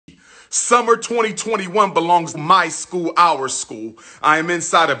Summer 2021 belongs to my school, our school. I am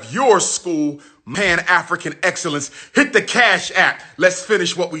inside of your school, Pan-African Excellence. Hit the Cash App. Let's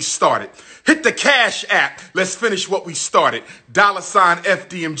finish what we started. Hit the Cash App. Let's finish what we started. $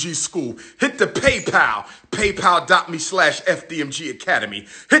 FDMG School. Hit the PayPal. PayPal.me/FDMG Academy.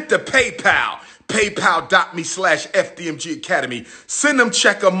 Hit the PayPal. PayPal.me/FDMG Academy. Send them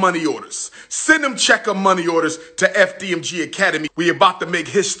check of money orders. Send them check of money orders to FDMG Academy. We about to make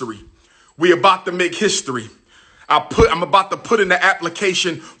history. We about to make history. I'm about to put in the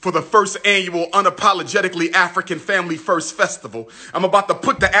application for the first annual Unapologetically African Family First Festival. I'm about to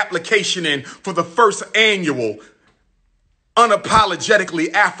put the application in for the first annual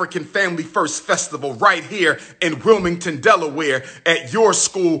Unapologetically African Family First Festival right here in Wilmington, Delaware at your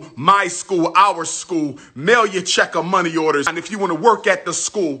school, my school, our school. Mail your check of money orders. And if you want to work at the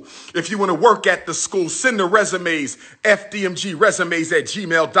school, send the resumes,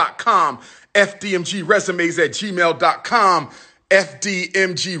 fdmgresumes@gmail.com, fdmgresumes@gmail.com,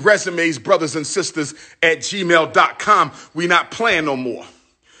 fdmgresumes, brothers and sisters, @gmail.com. We not playing no more.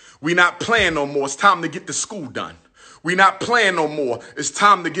 We not playing no more. It's time to get the school done. We not playing no more. It's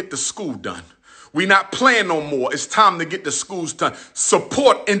time to get the school done. We not playing no more. It's time to get the schools done.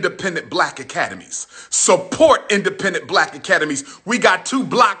 Support independent black academies. Support independent black academies. We got 2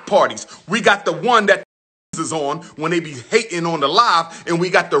 block parties. We got the one that is on when they be hating on the live, and we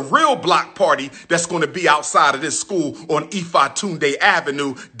got the real block party that's going to be outside of this school on Ifatunde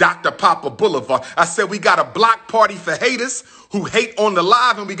Avenue, Dr. Papa Boulevard. I said we got a block party for haters who hate on the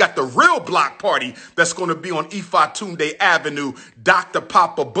live, and we got the real block party that's going to be on Ifatunde Avenue, Dr.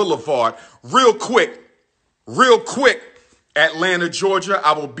 Papa Boulevard. Real quick, Atlanta, Georgia,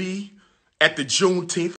 I will be at the Juneteenth